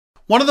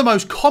One of the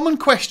most common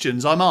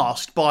questions I'm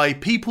asked by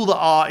people that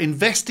are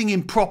investing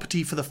in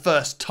property for the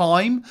first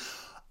time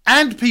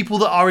and people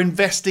that are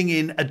investing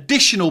in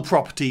additional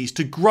properties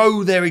to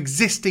grow their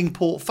existing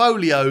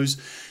portfolios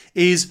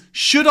is,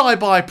 should I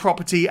buy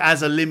property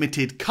as a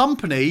limited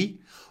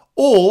company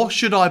or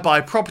should I buy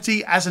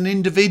property as an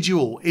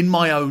individual in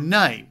my own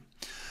name?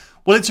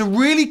 Well, it's a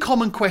really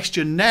common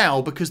question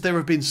now because there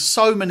have been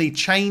so many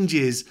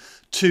changes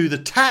to the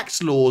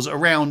tax laws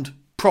around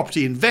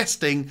property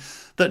investing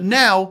that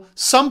now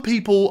some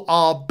people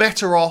are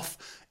better off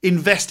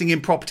investing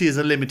in property as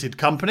a limited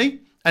company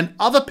and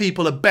other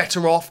people are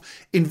better off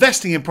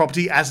investing in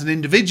property as an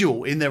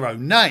individual in their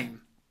own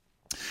name.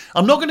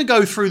 I'm not going to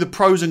go through the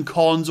pros and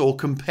cons or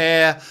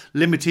compare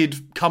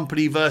limited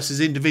company versus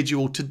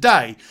individual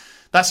today.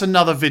 That's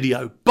another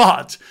video,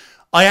 but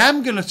I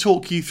am going to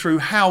talk you through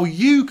how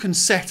you can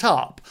set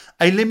up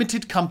a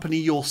limited company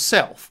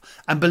yourself.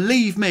 And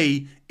believe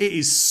me, it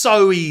is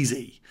so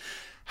easy.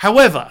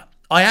 However,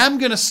 I am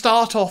going to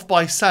start off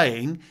by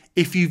saying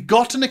if you've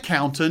got an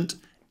accountant,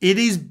 it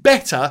is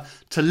better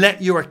to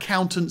let your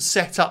accountant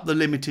set up the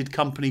limited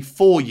company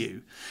for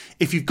you.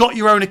 If you've got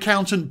your own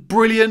accountant,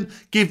 brilliant,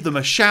 give them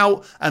a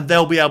shout and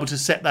they'll be able to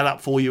set that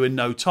up for you in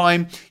no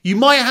time. You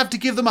might have to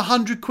give them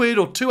 100 quid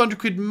or 200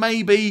 quid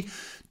maybe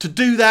to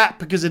do that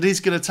because it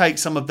is going to take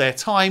some of their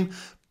time.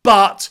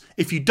 But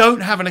if you don't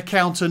have an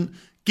accountant,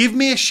 give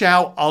me a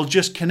shout. I'll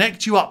just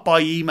connect you up by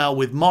email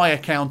with my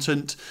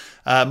accountant.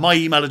 My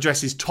email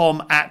address is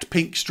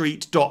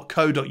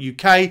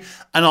tom@pinkstreet.co.uk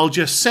and I'll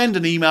just send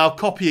an email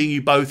copying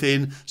you both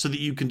in so that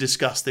you can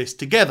discuss this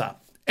together.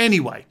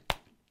 Anyway,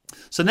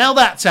 so now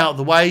that's out of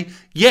the way.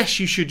 Yes,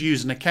 you should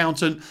use an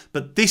accountant,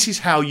 but this is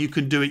how you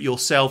can do it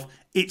yourself.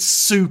 It's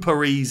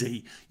super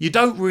easy. You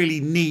don't really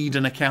need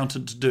an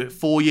accountant to do it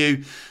for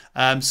you.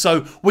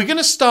 So we're going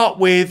to start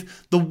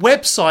with the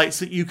websites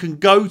that you can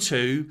go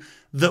to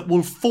that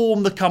will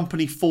form the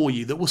company for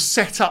you, that will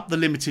set up the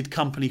limited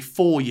company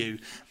for you.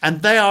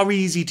 And they are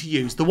easy to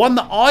use. The one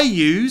that I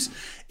use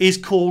is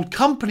called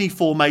Company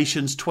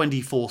Formations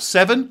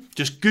 24/7.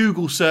 Just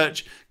Google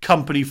search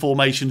Company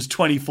Formations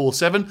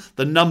 24/7,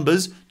 the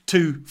numbers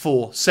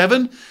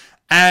 247.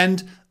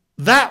 And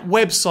that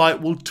website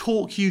will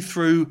talk you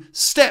through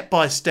step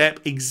by step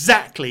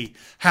exactly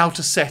how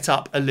to set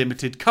up a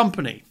limited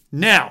company.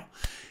 Now,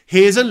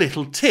 here's a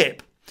little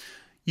tip.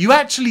 You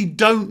actually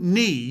don't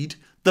need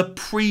the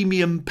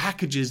premium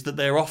packages that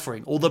they're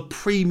offering or the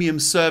premium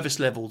service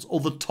levels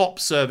or the top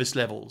service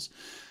levels.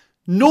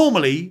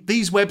 Normally,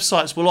 these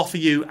websites will offer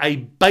you a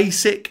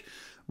basic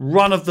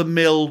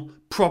run-of-the-mill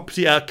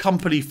property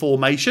company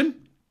formation,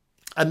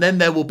 and then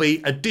there will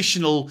be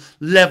additional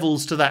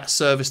levels to that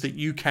service that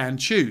you can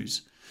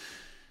choose.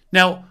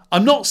 Now,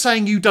 I'm not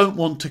saying you don't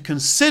want to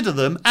consider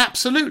them.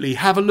 Absolutely,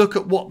 have a look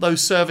at what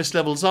those service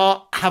levels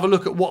are, have a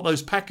look at what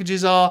those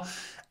packages are.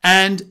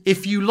 And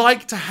if you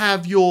like to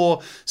have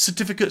your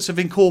certificates of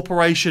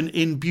incorporation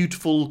in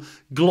beautiful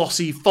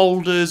glossy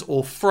folders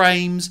or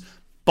frames,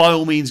 by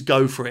all means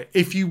go for it.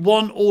 If you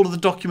want all of the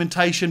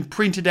documentation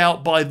printed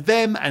out by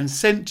them and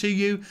sent to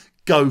you,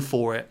 go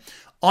for it.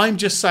 I'm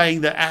just saying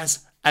that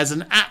as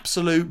an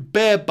absolute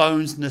bare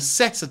bones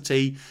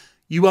necessity,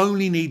 you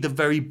only need the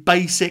very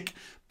basic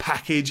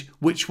package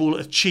which will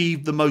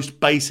achieve the most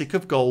basic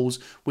of goals,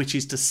 which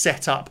is to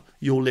set up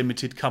your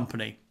limited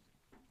company.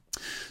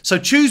 So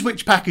choose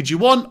which package you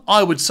want.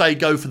 I would say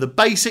go for the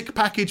basic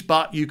package,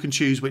 but you can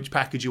choose which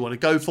package you want to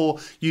go for.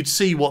 You'd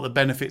see what the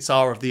benefits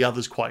are of the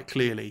others quite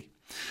clearly.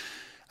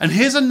 And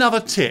here's another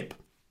tip.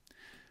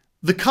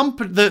 The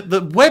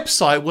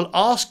website will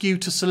ask you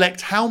to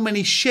select how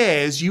many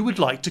shares you would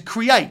like to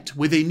create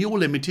within your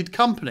limited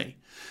company.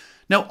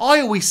 Now, I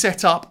always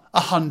set up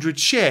 100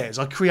 shares.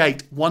 I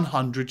create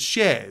 100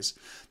 shares.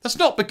 That's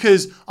not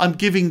because I'm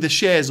giving the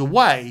shares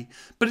away,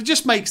 but it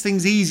just makes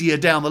things easier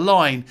down the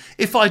line.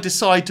 If I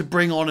decide to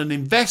bring on an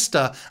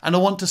investor and I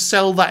want to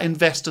sell that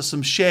investor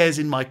some shares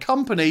in my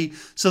company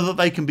so that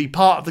they can be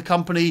part of the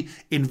company,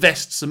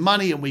 invest some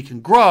money and we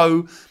can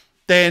grow,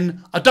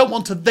 then I don't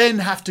want to then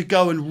have to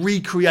go and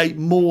recreate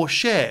more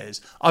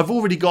shares. I've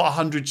already got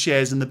 100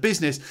 shares in the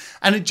business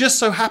and it just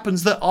so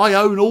happens that I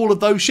own all of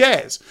those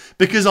shares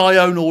because I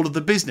own all of the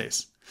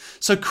business.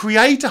 So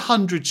create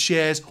 100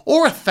 shares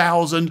or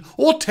 1,000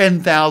 or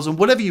 10,000,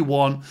 whatever you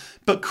want,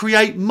 but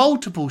create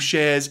multiple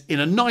shares in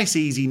a nice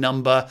easy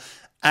number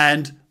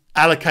and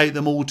allocate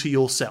them all to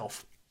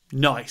yourself.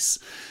 Nice.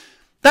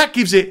 That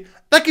gives you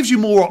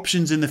more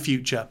options in the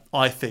future,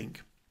 I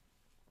think.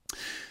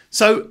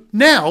 So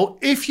now,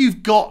 if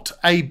you've got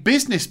a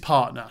business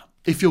partner,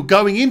 if you're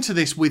going into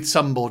this with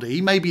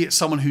somebody, maybe it's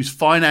someone who's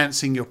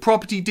financing your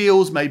property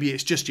deals, maybe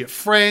it's just your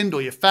friend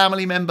or your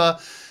family member,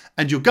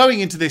 and you're going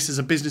into this as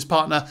a business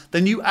partner,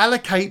 then you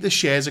allocate the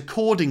shares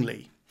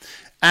accordingly.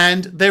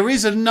 And there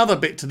is another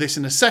bit to this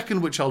in a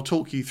second, which I'll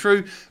talk you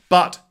through,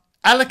 but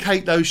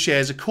allocate those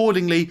shares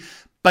accordingly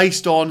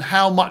based on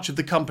how much of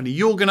the company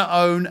you're going to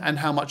own and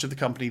how much of the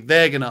company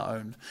they're going to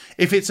own.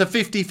 If it's a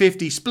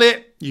 50-50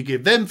 split, you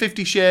give them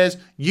 50 shares,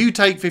 you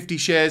take 50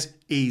 shares,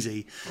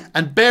 easy.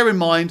 And bear in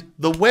mind,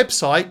 the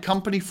website,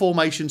 Company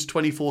Formations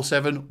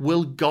 24/7,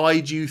 will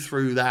guide you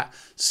through that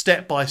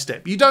step by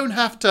step. You don't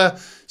have to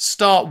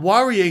start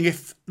worrying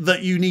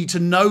that you need to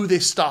know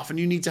this stuff and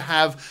you need to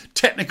have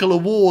technical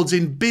awards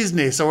in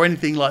business or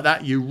anything like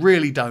that. You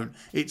really don't.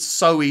 It's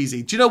so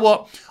easy. Do you know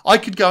what? I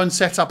could go and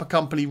set up a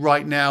company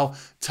right now,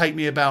 take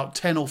me about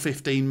 10 or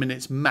 15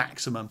 minutes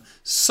maximum.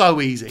 So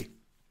easy.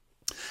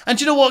 And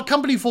do you know what?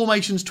 Company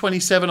Formations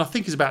 27, I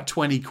think, is about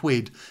 20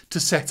 quid to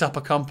set up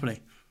a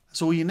company.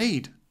 That's all you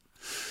need.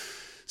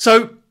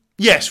 So,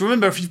 yes,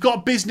 remember, if you've got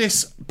a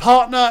business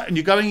partner and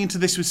you're going into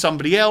this with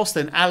somebody else,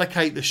 then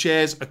allocate the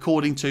shares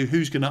according to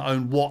who's going to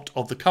own what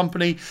of the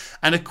company.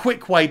 And a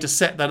quick way to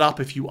set that up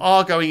if you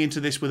are going into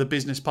this with a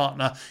business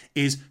partner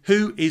is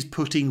who is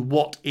putting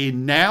what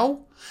in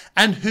now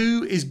and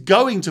who is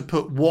going to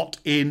put what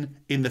in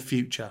the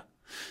future.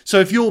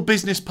 So if your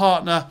business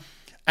partner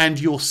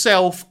and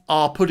yourself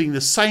are putting the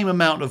same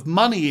amount of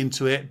money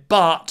into it,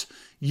 but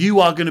you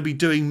are going to be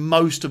doing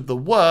most of the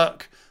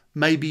work,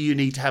 maybe you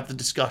need to have the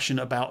discussion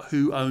about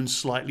who owns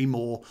slightly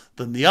more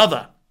than the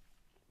other.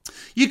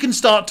 You can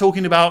start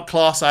talking about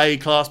Class A,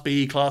 Class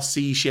B, Class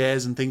C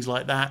shares and things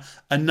like that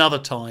another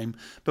time.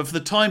 But for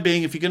the time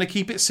being, if you're going to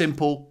keep it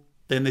simple,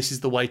 then this is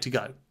the way to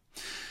go.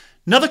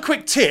 Another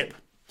quick tip.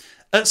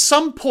 At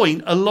some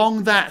point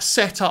along that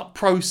setup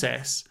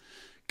process,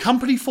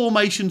 Company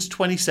Formations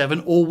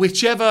 27 or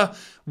whichever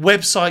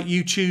website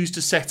you choose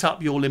to set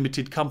up your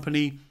limited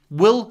company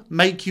will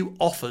make you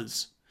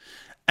offers.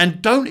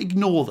 And don't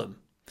ignore them.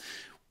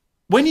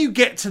 When you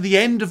get to the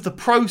end of the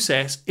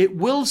process, it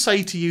will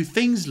say to you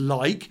things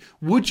like,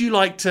 would you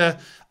like to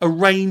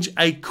arrange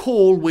a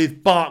call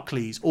with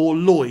Barclays or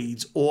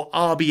Lloyds or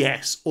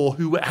RBS or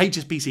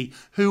HSBC,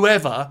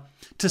 whoever,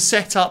 to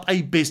set up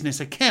a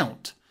business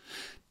account?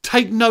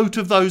 Take note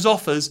of those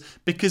offers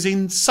because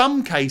in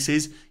some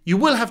cases you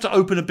will have to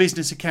open a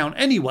business account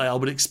anyway, I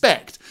would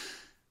expect.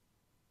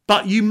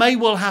 But you may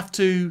well have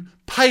to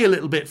pay a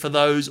little bit for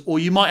those, or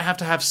you might have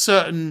to have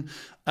certain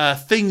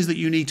things that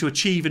you need to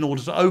achieve in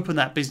order to open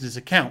that business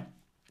account.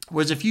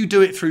 Whereas if you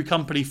do it through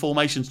Company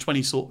Formations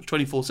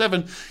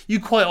 24/7, you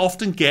quite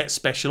often get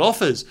special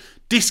offers,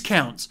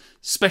 discounts,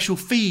 special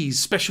fees,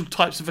 special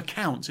types of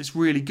accounts. It's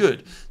really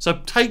good. So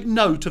take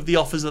note of the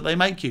offers that they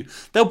make you.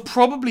 They'll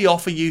probably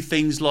offer you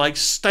things like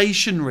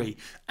stationery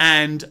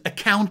and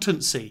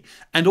accountancy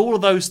and all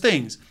of those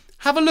things.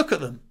 Have a look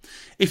at them.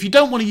 If you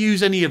don't want to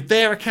use any of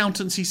their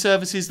accountancy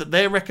services that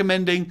they're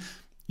recommending,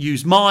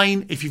 use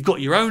mine. If you've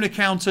got your own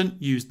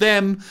accountant, use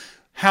them.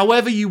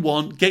 However you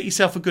want, get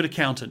yourself a good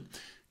accountant.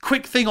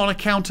 Quick thing on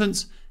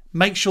accountants,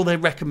 make sure they're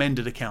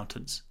recommended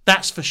accountants.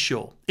 That's for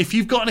sure. If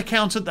you've got an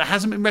accountant that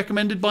hasn't been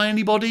recommended by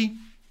anybody,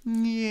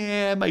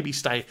 yeah, maybe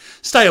stay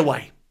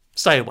away.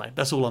 Stay away.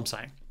 That's all I'm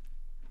saying.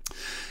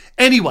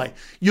 Anyway,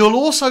 you'll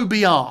also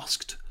be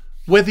asked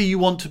whether you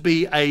want to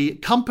be a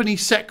company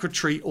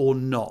secretary or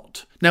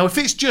not. Now, if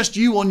it's just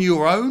you on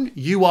your own,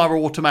 you are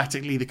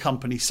automatically the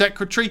company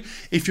secretary.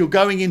 If you're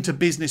going into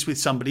business with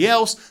somebody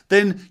else,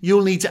 then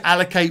you'll need to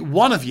allocate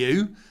one of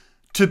you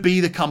to be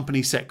the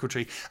company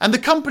secretary. And the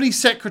company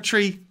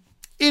secretary,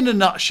 in a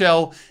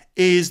nutshell,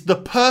 is the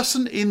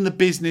person in the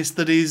business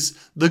that is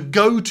the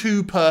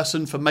go-to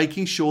person for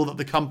making sure that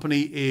the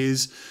company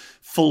is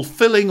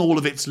fulfilling all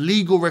of its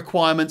legal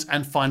requirements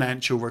and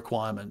financial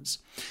requirements.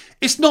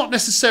 It's not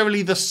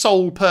necessarily the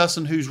sole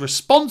person who's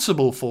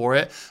responsible for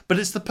it, but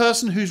it's the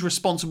person who's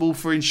responsible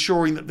for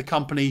ensuring that the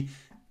company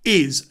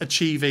is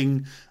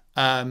achieving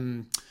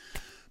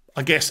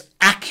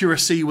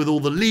accuracy with all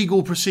the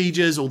legal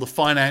procedures, all the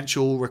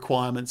financial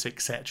requirements,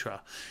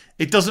 etc.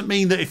 It doesn't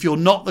mean that if you're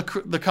not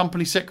the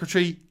company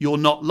secretary, you're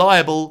not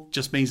liable. It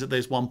just means that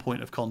there's one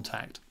point of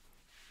contact.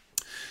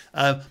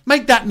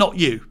 Make that not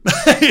you.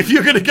 If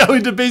you're going to go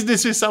into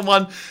business with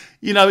someone,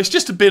 it's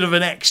just a bit of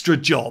an extra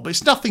job.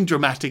 It's nothing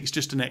dramatic. It's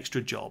just an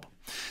extra job.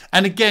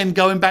 And again,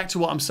 going back to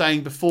what I'm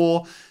saying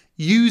before,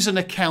 use an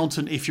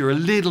accountant if you're a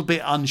little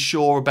bit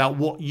unsure about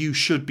what you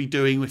should be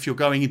doing if you're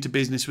going into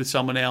business with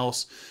someone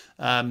else.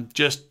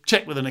 Just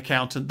check with an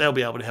accountant. They'll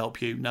be able to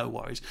help you. No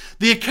worries.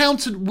 The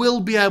accountant will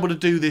be able to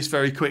do this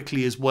very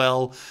quickly as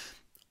well.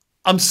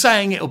 I'm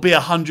saying it'll be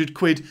 100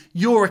 quid.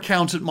 Your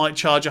accountant might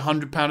charge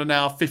 £100 an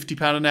hour,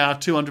 £50 an hour,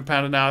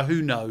 £200 an hour.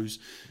 Who knows?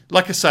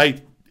 Like I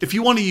say, if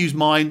you want to use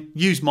mine,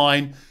 use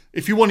mine.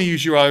 If you want to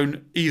use your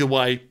own, either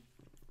way,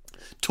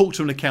 talk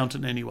to an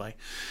accountant anyway.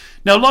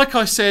 Now, like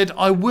I said,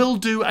 I will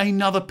do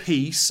another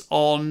piece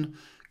on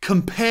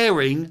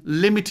comparing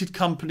limited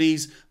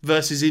companies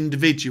versus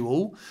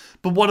individual.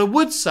 But what I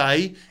would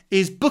say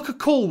is book a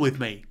call with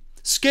me.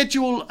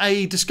 Schedule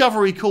a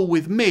discovery call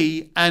with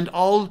me and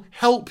I'll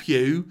help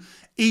you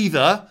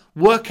either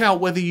work out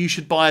whether you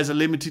should buy as a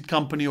limited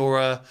company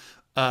or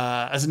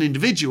as an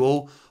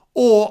individual,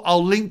 or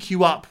I'll link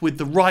you up with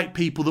the right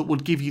people that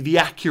would give you the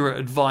accurate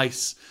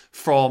advice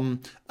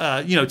from,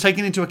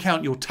 taking into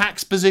account your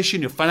tax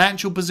position, your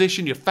financial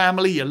position, your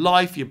family, your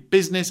life, your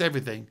business,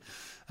 everything.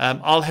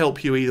 I'll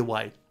help you either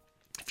way.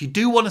 If you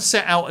do want to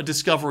set out a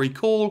discovery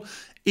call,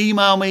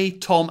 email me,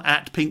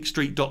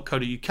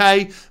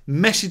 tom@pinkstreet.co.uk,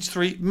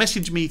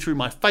 message me through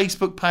my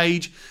Facebook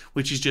page,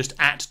 which is just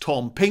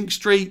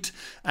 @TomPinkstreet,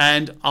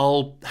 and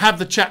I'll have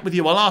the chat with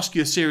you. I'll ask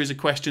you a series of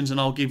questions and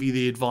I'll give you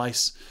the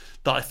advice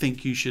that I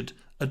think you should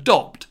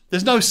adopt.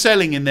 There's no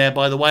selling in there,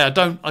 by the way. I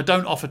don't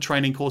offer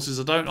training courses.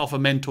 I don't offer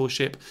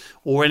mentorship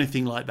or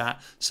anything like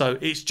that. So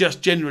it's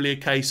just generally a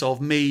case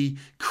of me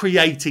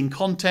creating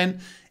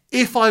content.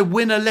 If I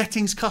win a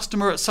lettings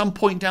customer at some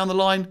point down the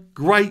line,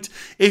 great.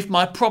 If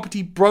my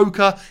property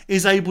broker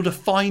is able to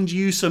find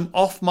you some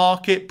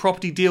off-market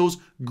property deals,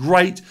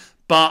 great.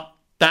 But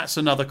that's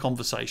another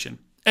conversation.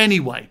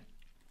 Anyway,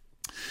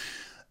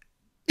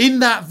 in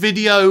that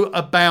video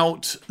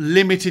about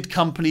limited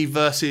company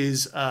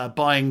versus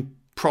buying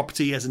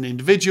property as an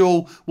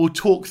individual, we'll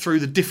talk through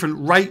the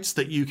different rates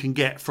that you can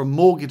get from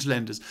mortgage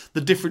lenders, the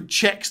different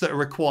checks that are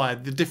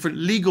required, the different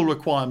legal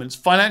requirements,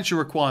 financial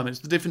requirements,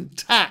 the different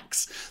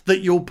tax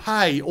that you'll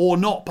pay or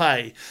not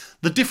pay,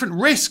 the different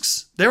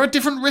risks. There are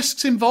different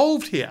risks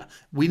involved here.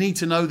 We need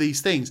to know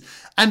these things.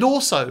 And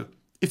also,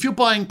 if you're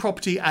buying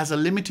property as a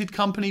limited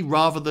company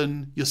rather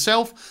than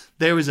yourself,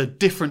 there is a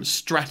different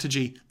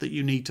strategy that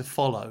you need to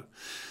follow.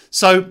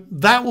 So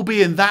that will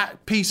be in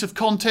that piece of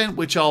content,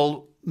 which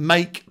I'll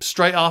make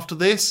straight after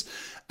this.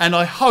 And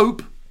I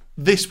hope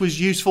this was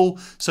useful.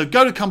 So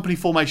go to Company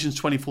Formations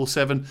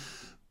 24/7.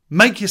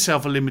 Make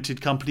yourself a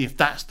limited company if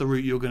that's the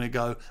route you're going to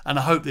go. And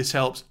I hope this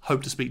helps.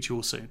 Hope to speak to you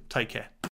all soon. Take care.